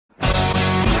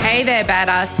Hey there,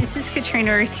 badass. This is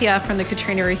Katrina Ruth here from The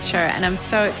Katrina Ruth Show, and I'm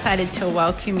so excited to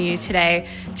welcome you today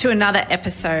to another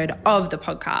episode of the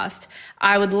podcast.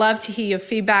 I would love to hear your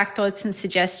feedback, thoughts, and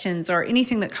suggestions, or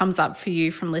anything that comes up for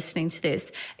you from listening to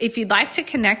this. If you'd like to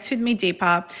connect with me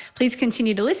deeper, please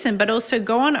continue to listen, but also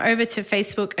go on over to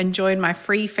Facebook and join my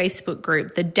free Facebook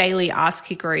group, The Daily Ask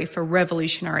Hickory for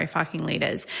Revolutionary Fucking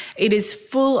Leaders. It is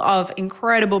full of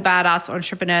incredible badass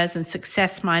entrepreneurs and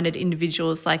success-minded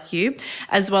individuals like you,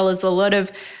 as well as a lot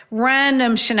of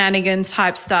random shenanigans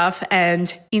type stuff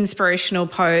and inspirational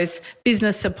posts,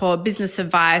 business support, business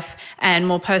advice, and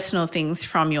more personal things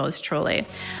from yours truly.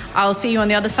 I'll see you on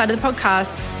the other side of the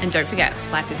podcast. And don't forget,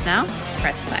 life is now.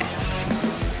 Press play.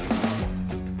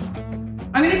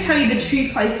 I'm going to tell you the two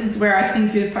places where I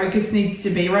think your focus needs to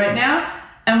be right now.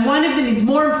 And one of them is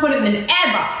more important than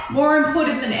ever. More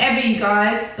important than ever, you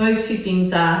guys. Those two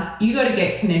things are, you got to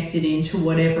get connected into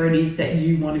whatever it is that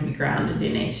you want to be grounded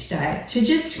in each day. To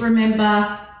just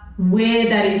remember where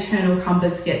that internal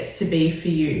compass gets to be for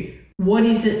you. What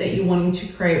is it that you're wanting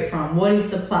to create from? What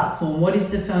is the platform? What is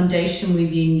the foundation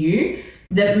within you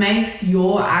that makes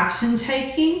your action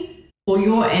taking or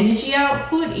your energy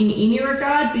output in any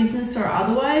regard, business or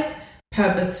otherwise,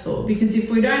 purposeful? Because if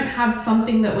we don't have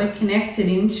something that we're connected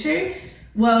into,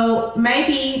 well,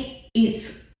 maybe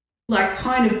it's like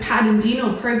kind of patterned in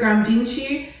or programmed into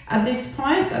you at this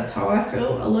point. That's how I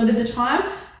feel a lot of the time.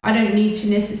 I don't need to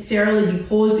necessarily be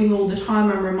pausing all the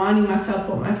time and reminding myself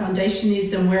what my foundation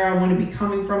is and where I want to be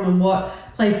coming from and what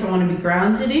place I want to be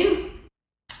grounded in.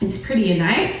 It's pretty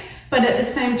innate. But at the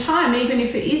same time, even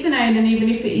if it is innate and even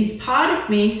if it is part of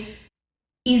me,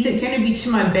 is it going to be to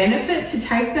my benefit to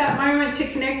take that moment to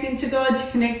connect into God,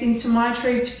 to connect into my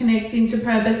truth, to connect into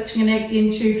purpose, to connect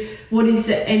into what is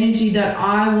the energy that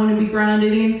I want to be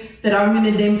grounded in, that I'm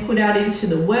going to then put out into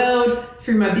the world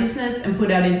through my business and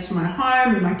put out into my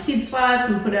home and my kids' lives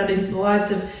and put out into the lives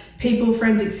of people,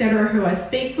 friends, etc. who I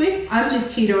speak with? I'm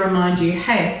just here to remind you,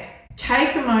 hey,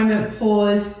 take a moment,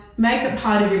 pause, make it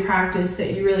part of your practice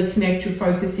that you really connect your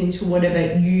focus into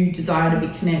whatever you desire to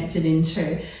be connected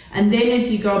into. And then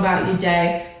as you go about your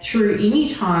day through any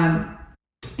time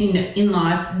in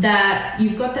life, that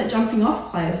you've got that jumping off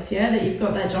place, that you've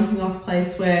got that jumping off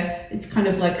place where it's kind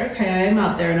of like, okay, I am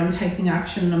out there and I'm taking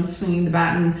action and I'm swinging the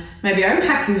bat and maybe I'm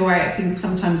hacking away at things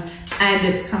sometimes, and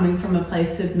it's coming from a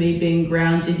place of me being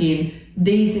grounded in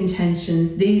these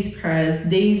intentions, these prayers,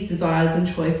 these desires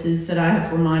and choices that I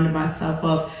have reminded myself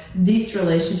of, this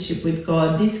relationship with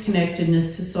God, this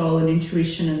connectedness to soul and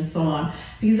intuition and so on.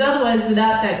 Because otherwise,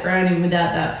 without that grounding,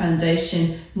 without that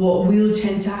foundation, what will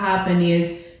tend to happen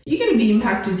is you're going to be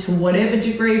impacted to whatever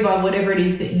degree by whatever it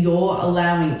is that you're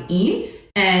allowing in.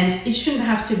 And it shouldn't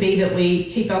have to be that we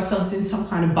keep ourselves in some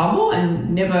kind of bubble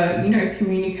and never,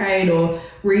 communicate or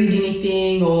read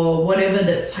anything or whatever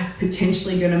that's like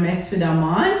potentially going to mess with our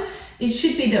minds. It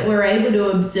should be that we're able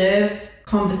to observe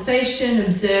conversation,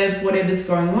 observe whatever's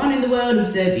going on in the world,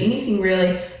 observe anything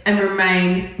really, and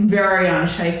remain very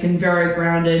unshaken, very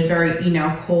grounded, very in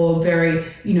our core, very,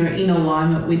 in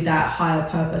alignment with that higher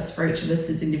purpose for each of us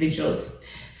as individuals.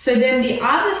 So then the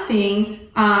other thing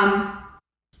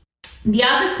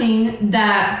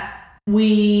that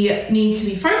we need to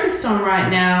be focused on right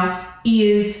now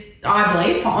is, I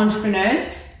believe, for entrepreneurs,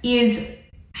 is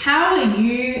how are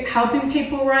you helping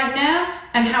people right now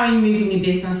and how are you moving your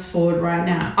business forward right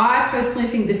now? I personally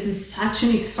think this is such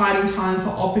an exciting time for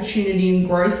opportunity and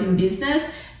growth in business.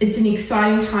 It's an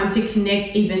exciting time to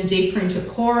connect even deeper into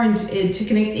core and to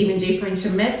connect even deeper into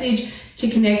message, to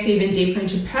connect even deeper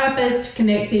into purpose, to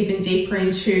connect even deeper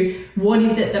into what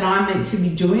is it that I'm meant to be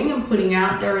doing and putting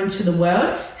out there into the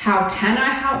world. How can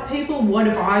I help people? What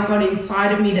have I got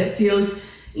inside of me that feels,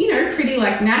 pretty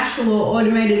like natural or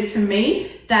automated for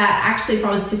me, that actually if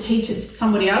I was to teach it to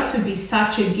somebody else would be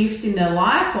such a gift in their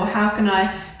life? Or how can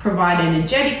I provide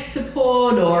energetic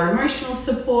support or emotional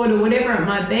support or whatever it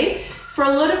might be? For a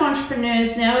lot of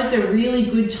entrepreneurs, now is a really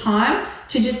good time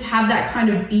to just have that kind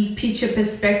of big picture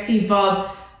perspective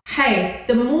of, hey,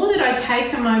 the more that I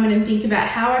take a moment and think about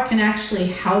how I can actually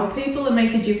help people and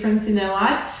make a difference in their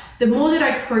lives, the more that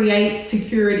I create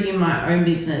security in my own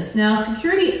business. Now,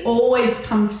 security always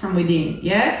comes from within,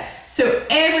 So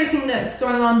everything that's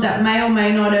going on that may or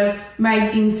may not have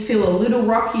made things feel a little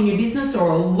rocky in your business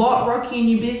or a lot rocky in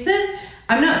your business,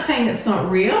 I'm not saying it's not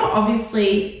real.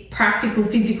 Obviously, practical,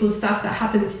 physical stuff that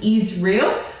happens is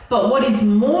real. But what is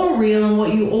more real and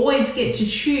what you always get to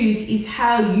choose is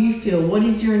how you feel. What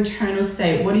is your internal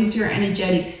state? What is your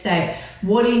energetic state?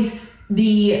 What is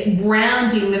the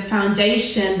grounding, the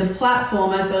foundation, the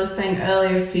platform, as I was saying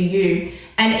earlier, for you?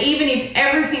 And even if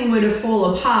everything were to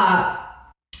fall apart,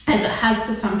 as it has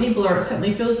for some people, or it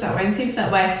certainly feels that way and seems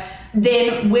that way,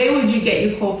 then where would you get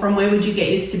your call from? Where would you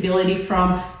get your stability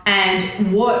from?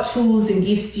 And what tools and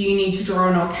gifts do you need to draw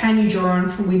on, or can you draw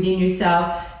on from within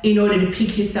yourself in order to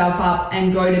pick yourself up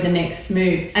and go to the next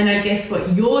move? And I guess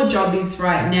what your job is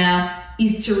right now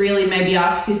is to really maybe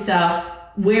ask yourself,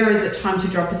 where is it time to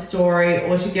drop a story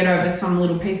or to get over some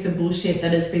little piece of bullshit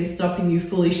that has been stopping you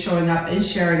fully showing up and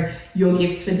sharing your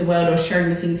gifts with the world, or sharing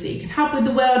the things that you can help with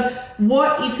the world?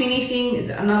 What, if anything, is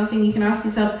another thing you can ask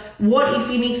yourself, what, if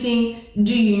anything,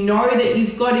 do you know that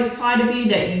you've got inside of you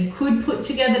that you could put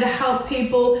together to help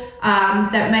people,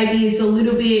 that maybe is a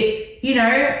little bit,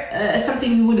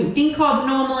 something you wouldn't think of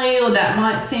normally, or that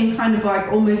might seem kind of like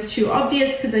almost too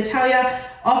obvious? Because I tell you,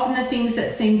 often the things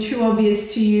that seem too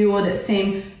obvious to you, or that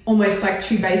seem almost like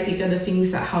too basic, are the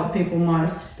things that help people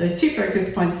most. Those two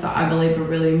focus points that I believe are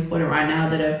really important right now,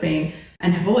 that have been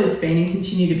and have always been and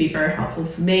continue to be very helpful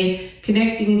for me.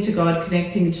 Connecting into God,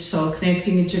 connecting into soul,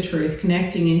 connecting into truth,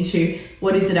 connecting into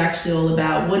what is it actually all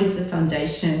about? What is the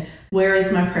foundation? Where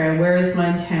is my prayer? Where is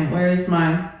my intent? Where is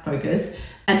my focus?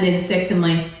 And then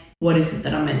secondly, what is it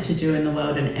that I'm meant to do in the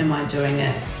world, and am I doing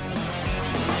it?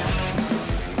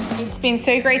 It's been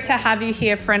so great to have you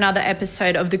here for another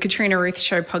episode of the Katrina Ruth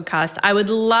Show podcast. I would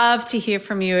love to hear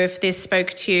from you if this spoke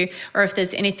to you, or if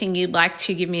there's anything you'd like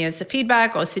to give me as a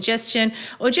feedback or suggestion,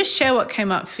 or just share what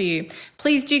came up for you.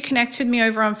 Please do connect with me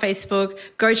over on Facebook.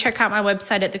 Go check out my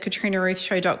website at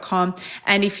thekatrinaruthshow.com.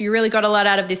 And if you really got a lot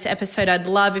out of this episode, I'd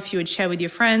love if you would share with your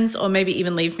friends, or maybe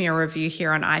even leave me a review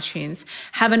here on iTunes.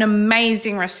 Have an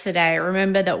amazing rest of the day.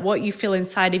 Remember that what you feel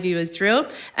inside of you is real,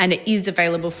 and it is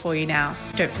available for you now.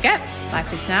 Don't forget,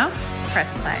 life is now.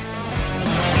 Press play.